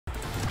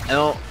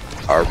No.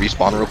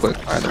 Respawn real quick.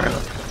 Alright, there.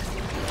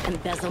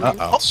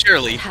 Oh,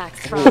 surely.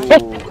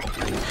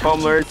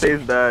 Palmer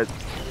says that.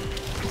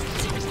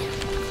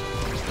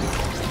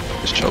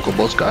 This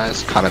Chocobos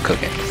guys kind of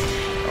cooking.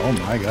 Oh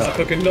my god. Not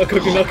cooking, not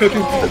cooking, not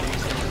cooking.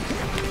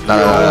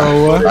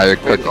 No, you're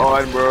cooking.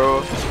 On,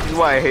 bro. This is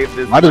why I hate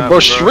this. Why does bro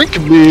shrink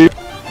me?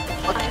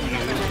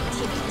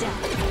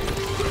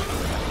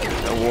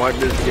 I want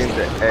this game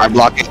to end. I'm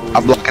blocking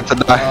to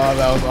die. Oh,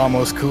 that was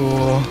almost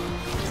cool.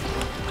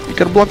 You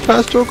could block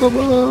past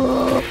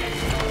Chocobo.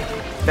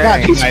 God,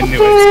 I knew it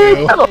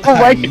too.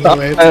 I knew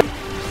it.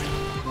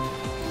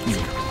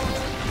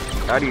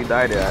 How do you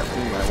die to that?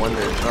 I wonder.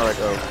 It's not like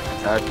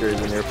Asher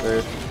is in your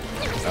place.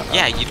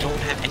 Yeah, you don't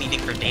have anything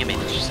for damage,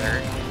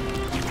 sir.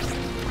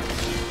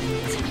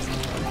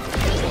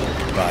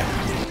 Bye.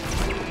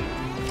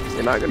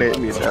 You're not gonna hit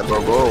me with that,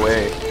 bro. Go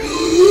away.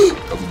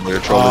 Chocobo,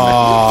 you're trolling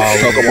me.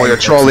 Chocobo, you're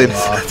trolling.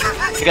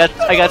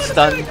 I got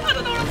stunned.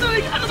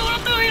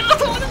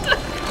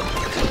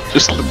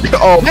 Just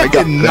oh my That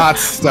god. did not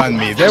stun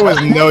me. There was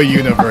no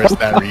universe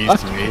that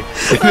reached me.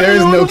 There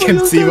is no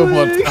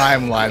conceivable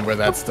timeline where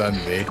that stunned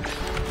me.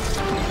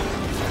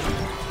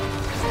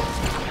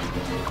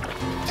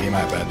 Team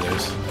I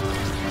benders.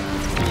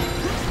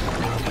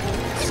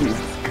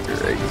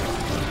 Great.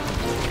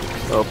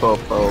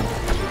 Oh.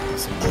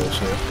 Some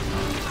bullshit.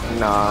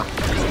 Nah.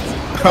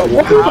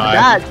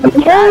 Bye.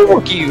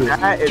 Fuck you.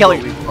 That is Kelly.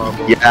 only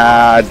combo.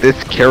 Yeah,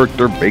 this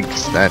character makes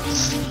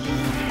sense.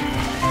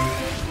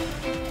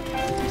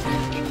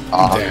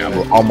 Damn.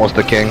 We're almost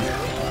the king.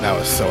 That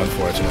was so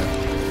unfortunate.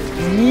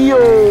 Yo!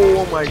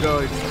 Oh my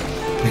god.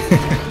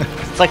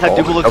 It's like how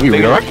Dougal looks are we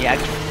bigger right? than the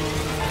actor.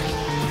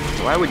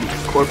 Why would you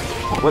corp?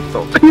 What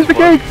the? He's the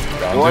king.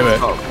 Don't What do it.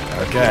 the?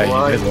 Okay,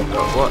 What? you did it.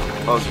 What?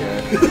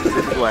 Okay. This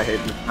is why I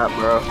hate this map,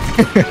 bro.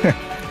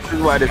 This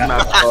is why this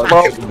map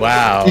sucks.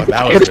 Wow,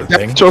 that was your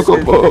thing.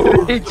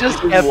 Chocobo. He just This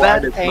is kept why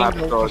that this map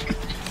angle. sucks.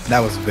 That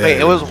was big. Wait,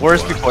 it was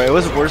worse before. It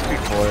was worse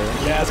before.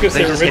 Yeah, I was gonna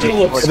They say, just hit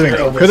original it.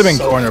 Obscuro Could've been was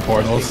so corner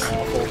portals. fucking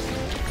awful.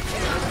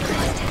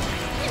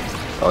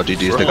 Oh,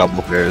 GG's, they got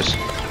both pairs.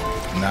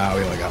 Nah,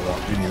 we only got one.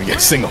 We didn't even get a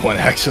single one,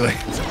 actually.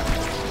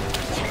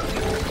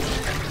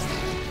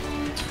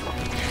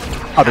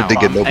 How did they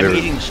get no I'm pairs?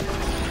 eating.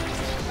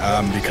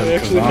 Because They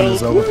actually Kazan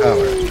is held-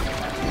 overpowered.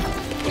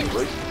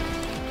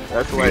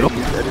 That's why I use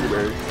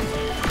anywhere.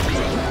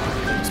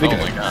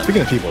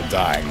 Speaking of people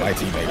dying, my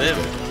teammate Live.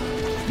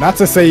 did. Not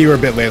to say you were a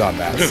bit late on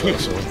that,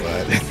 social,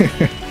 but...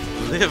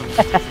 Live.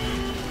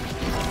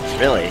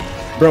 Really?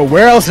 Bro,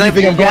 where else do you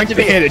think I'm You going have to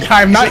to be- hit it?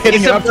 I'm not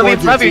hitting He's it up gonna be in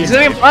towards front of you. your He's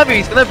gonna be in front of you.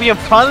 He's gonna be in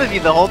front of you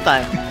the whole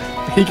time.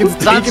 He can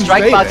Zon's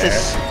strike stay box is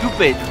there.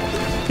 stupid.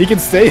 He can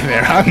stay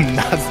there. I'm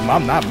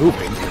not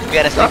moving. We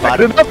gotta stay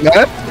bottom.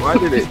 Why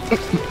did it?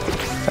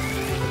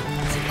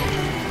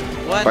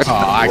 What? Oh,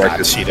 I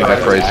got cheated.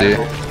 That crazy.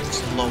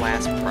 Slow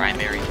ass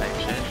primary type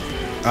shit.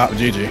 Oh,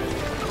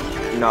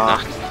 GG.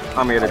 Nah.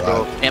 I'm here to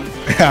go. Him.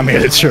 I'm here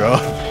to troll.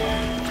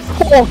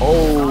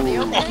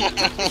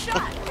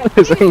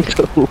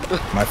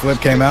 My flip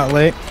came out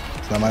late.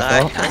 It's not my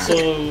fault.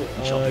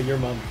 Also, your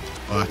mom.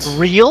 What?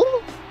 Real?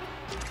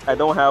 I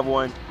don't have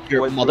one.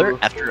 Your What mother? do?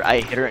 After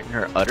I hit her in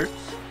her udder?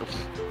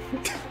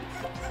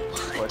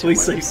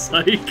 Please say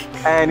psych.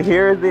 And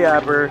here's the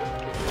apper.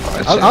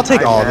 I'll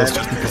take Hi, all of man. this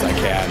just because I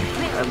can.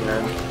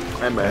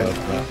 Hey man.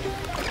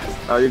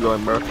 How you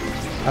going, bro?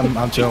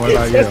 I'm chilling. What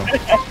about you?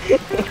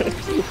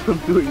 I'm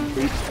doing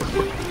great.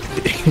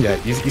 Yeah,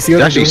 you see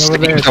what I'm Actually, doing over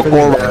there? sticking to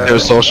four right there,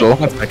 social.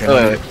 1 second.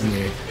 Wait.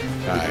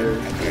 Alright,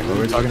 okay, what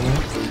were we talking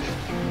about?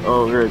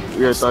 Oh, we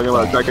were talking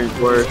about second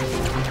floor.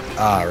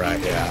 Right,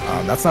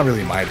 yeah. That's not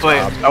really my job.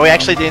 Wait, are we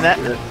actually doing that?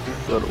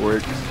 Go to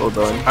work. Hold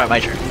on. Alright, my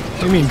turn. What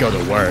do you mean go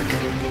to work?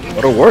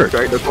 What a work.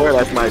 Strike the floor.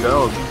 That's my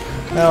job.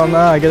 Hell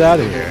nah, get out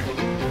of here.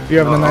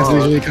 You're having a nice Uh-uh.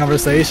 leisurely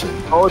conversation.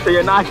 Oh, so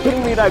you're not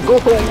hitting me? That go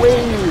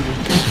away.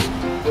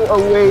 Go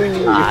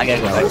away. Ah, I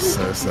gotta go That back. was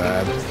so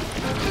sad.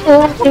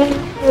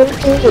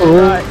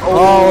 Right.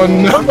 Oh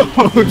no,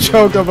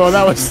 Chocobo,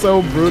 that was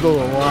so brutal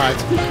to watch.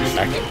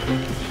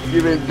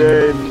 Even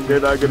then, they're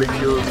not gonna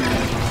kill me.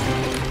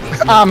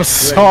 I'm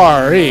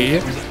sorry.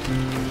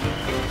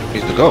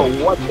 Needs to Oh,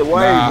 go. what?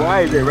 Nah.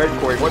 Why is it red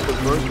cord? What the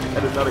fuck?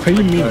 That is not a What do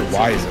you mean, cut.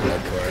 why is it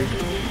red cord?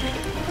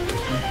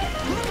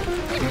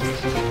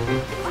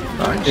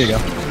 Nice. There you go.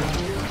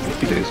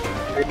 He is.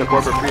 Take the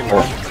core for free.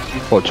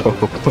 Oh,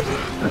 Chocobo.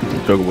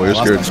 Chocobo, you're Lost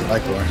scared. my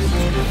strike bar.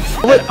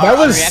 That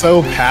was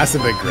so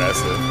passive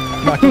aggressive.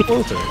 I'm not gonna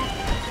filter.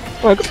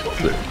 Oh,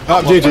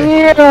 GG.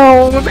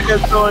 Get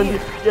stoned.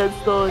 Get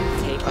stoned.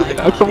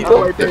 How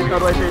do I take? How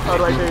do I take? How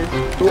do I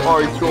take? 2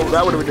 R's.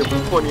 That would have been the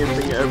funniest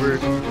thing ever.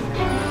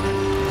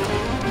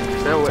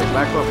 That way,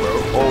 back up, bro.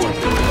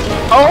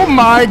 Oh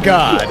my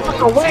god.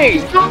 Away!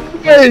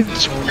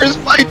 Dodge! Where's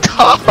my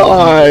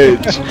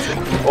dodge?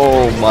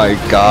 Oh my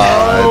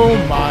god. Oh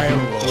my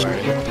lord.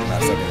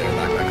 That's something there,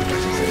 knockback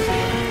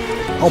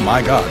reflection. Oh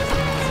my god.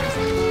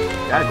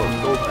 That goes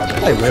so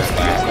fast. I whiffed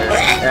that.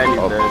 And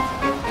he's dead.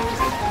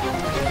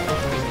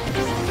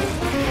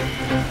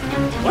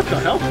 What the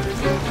hell?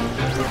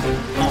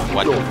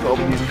 What? Yo,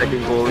 somebody's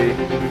second goalie.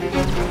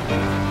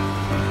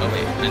 Oh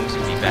wait, I need to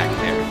be back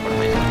there. What am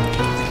I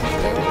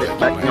doing? Get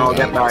back, no,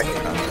 get back.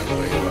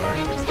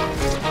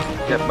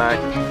 Get back.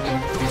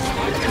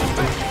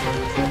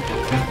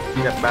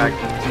 Get back.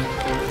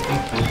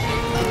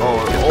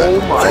 Oh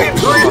my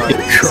god.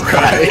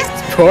 Christ.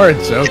 Poor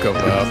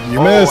Chocobo. You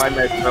missed. I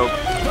messed up.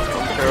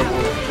 I'm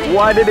terrible.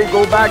 Why did it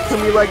go back to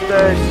me like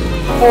that?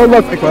 Oh,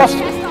 look, the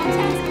question.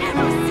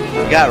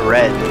 You got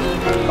red.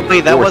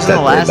 Wait, that wasn't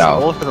the last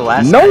goal for the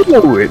last No, match? no.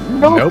 Nope.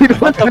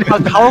 What the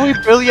fuck? How are we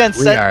brilliant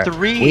We set are,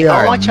 3? we How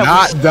are much have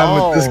not we done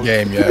with this stalled?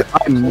 game yet.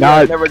 I'm We're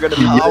not. never gonna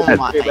be Oh at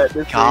my this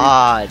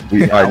god.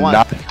 We I are want-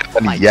 not done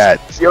yet.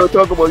 game. Yo,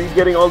 talk about you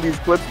getting all these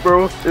clips,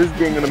 bro. This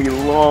game gonna be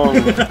long.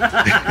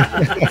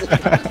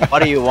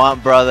 What do you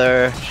want,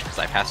 brother? Because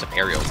I passed up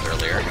aerials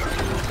earlier.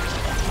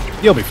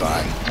 You'll be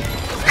fine.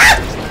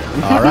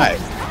 All right.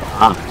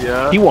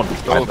 Yeah. He won't be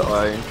So fine, though.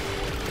 fine.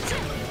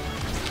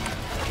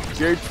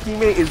 Your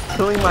teammate is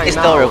killing my It's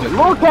now. still real good.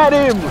 Look at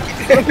him!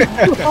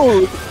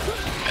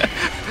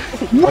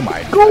 Oh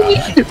my god.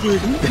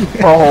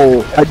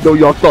 Oh, I know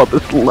y'all thought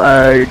this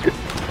lag.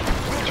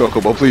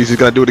 Chocobo, please, he's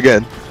gonna do it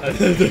again.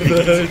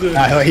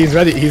 He's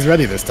ready. He's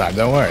ready this time.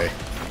 Don't worry.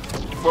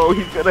 Bro,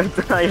 he's gonna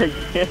die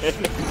again.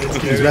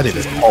 He's ready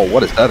this time. Oh,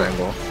 what is that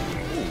angle?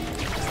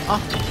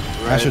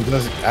 Asher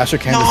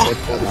can just hit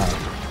that.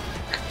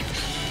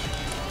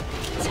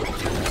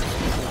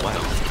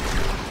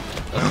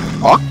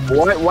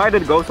 Why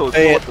did it go so slow?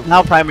 Hey,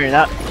 now primary,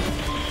 not.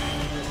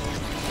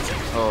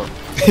 Oh.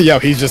 Yo,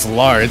 he's just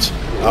large.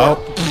 Oh,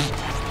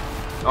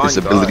 His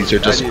abilities are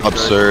just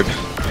absurd.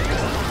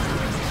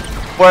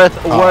 Worth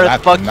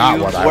that's fuck not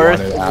you. what I Worth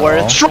wanted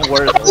at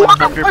worth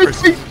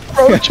 100%.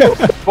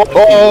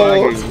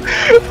 Oh,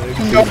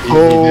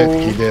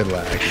 he did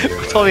lag. He did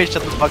You told me to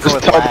shut the fuck up just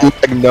with tell that. me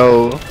like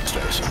no.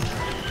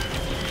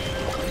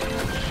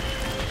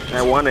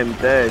 I want him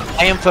dead.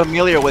 I am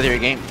familiar with your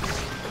game.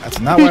 That's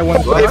not what I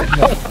wanted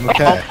to do.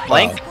 Okay.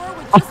 Blank?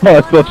 I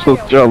felt so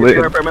jealous.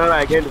 You're familiar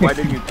again. Why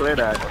didn't you clear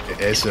that?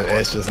 It's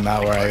just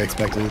not where I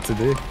expected it to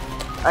be.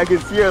 I can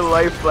see your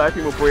life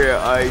flashing before your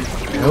eyes.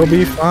 You'll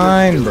be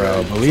fine,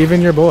 bro. Believe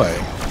in your boy.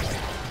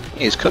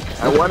 He's cooking.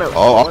 I wanna.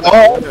 Oh,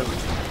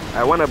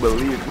 I wanna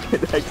believe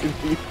that I can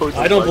see.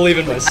 I don't believe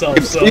in myself,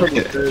 so.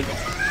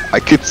 I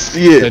could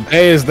see it.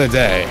 Today is the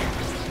day.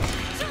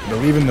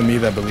 Believe in the me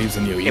that believes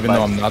in you, even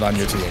though I'm not on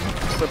your team.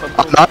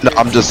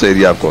 I'm just saying,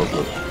 yeah, of course.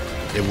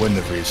 It wouldn't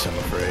have reached, I'm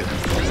afraid.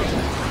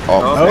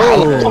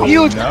 Oh, Oh,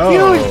 Huge, no.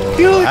 huge,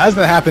 huge.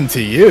 Hasn't happened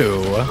to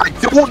you. I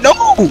don't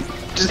know.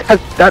 Just has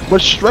that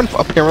much strength,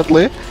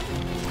 apparently.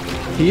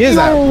 He is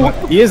at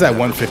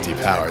 150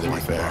 power, to be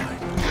fair. Oh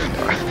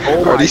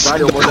my Already god, seen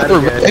you the almost had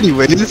power, it again.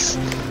 anyways.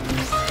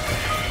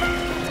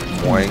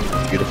 Boing,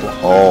 beautiful.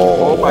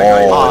 Oh, Oh my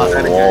god, you almost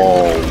had it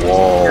again.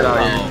 whoa, Get whoa. out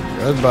of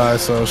here. Goodbye,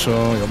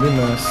 social. You'll be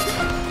missed.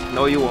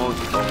 No, you won't.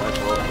 It's not my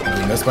fault. You'll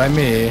be missed by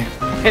me.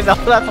 No,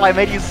 that's why I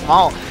made you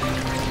small.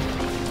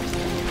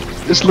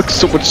 This looks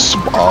so much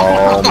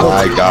oh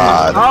my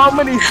god. How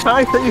many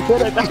times have you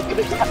hit at that?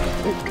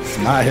 It's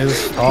not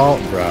his fault,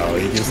 bro.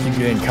 He just keeps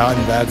getting caught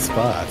in bad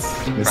spots.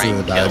 This Right, is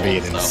about to be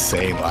an kills, though.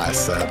 insane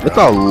last set, Look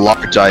bro. how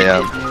large I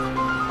am.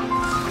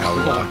 How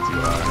locked you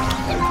are.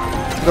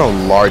 Look how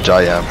large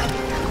I am.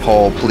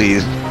 Oh,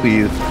 please,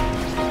 please.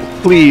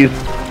 Please.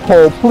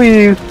 Oh,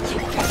 please.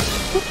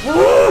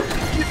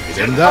 He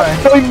didn't die.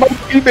 Killing my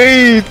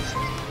teammates.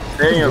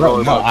 There you Bro,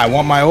 go. no, I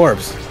want my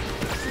orbs.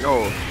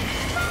 No.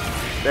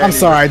 There I'm you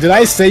sorry, did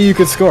I say you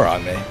could score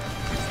on me? go.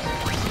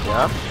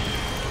 Yeah?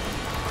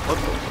 What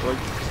the fuck?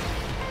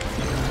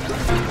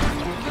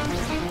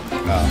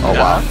 Oh,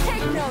 wow.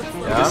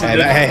 Yeah?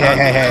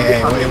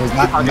 Hey, it was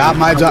not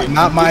my job,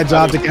 not my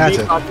job to catch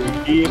it.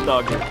 Keep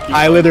talking.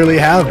 I literally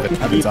have been.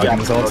 I've been talking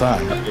this whole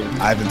time.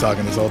 I've been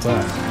talking this whole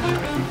time.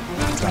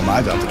 It's not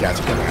my job to catch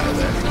it coming out of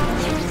there.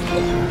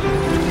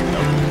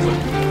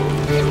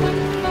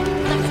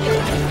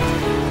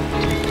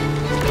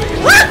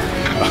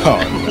 Oh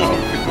no.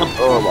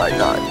 Oh my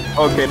god.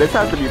 Okay, this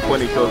has to be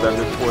 20 kills at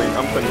this point.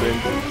 I'm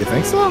convinced. You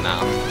think so? No.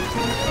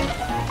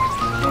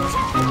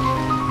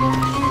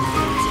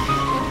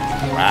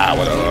 Wow,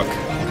 what a look.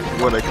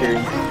 What a king.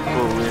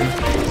 Oh, man.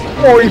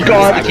 Oh my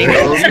god.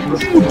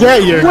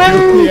 Get your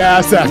goofy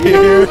ass out of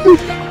here.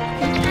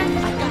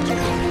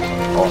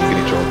 Oh, I'm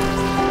getting choked.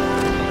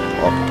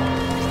 Oh.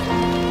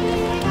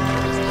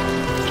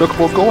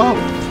 Chocobo, go out.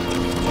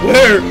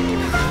 Where?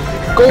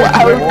 Go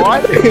out.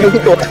 What?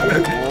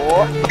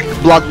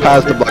 Block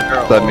past the block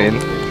past, I mean.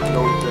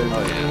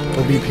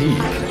 OBP.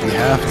 We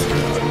have to.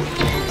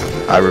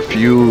 I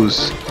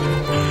refuse.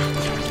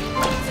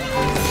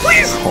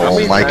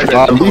 Oh my times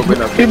god, have you leave been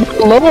my up teammate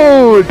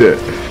alone!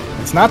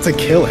 It's not to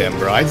kill him,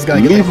 bro. I just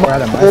gotta get Leave the fuck my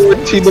out of my poor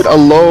space. teammate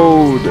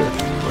alone!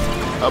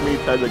 How many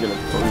times are gonna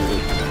kill you?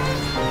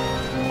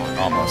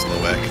 Almost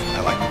Loic. I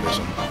like the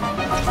vision.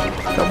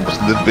 That was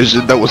the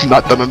vision that was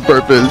not done on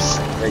purpose.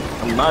 Like,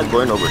 I'm not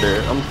going over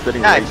there. I'm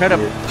sitting Yeah, I right tried to-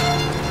 here.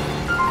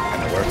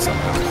 And it worked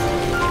somehow.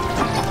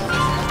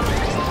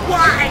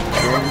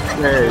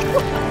 Hey,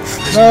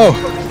 No!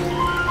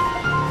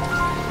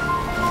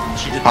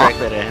 She just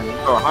directed at him.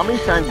 Oh, how many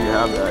times do you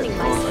have that? I don't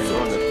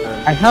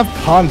understand. I have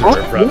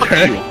Ponderer, brother.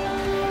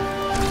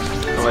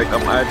 Like,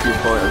 I'm actually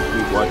falling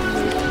asleep watching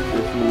this.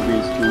 This movie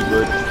is too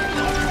good.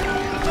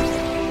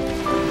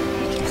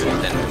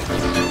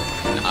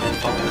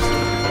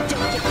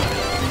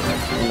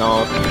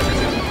 No.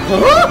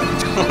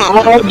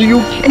 How do you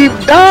keep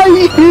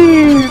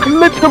dying?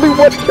 Literally,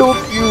 what killed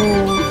you?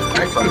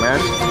 Come man.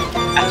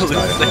 I was I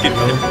was in the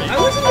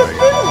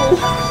middle.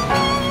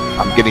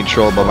 I'm getting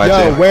trolled by my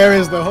Yo, team. where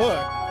is the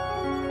hook?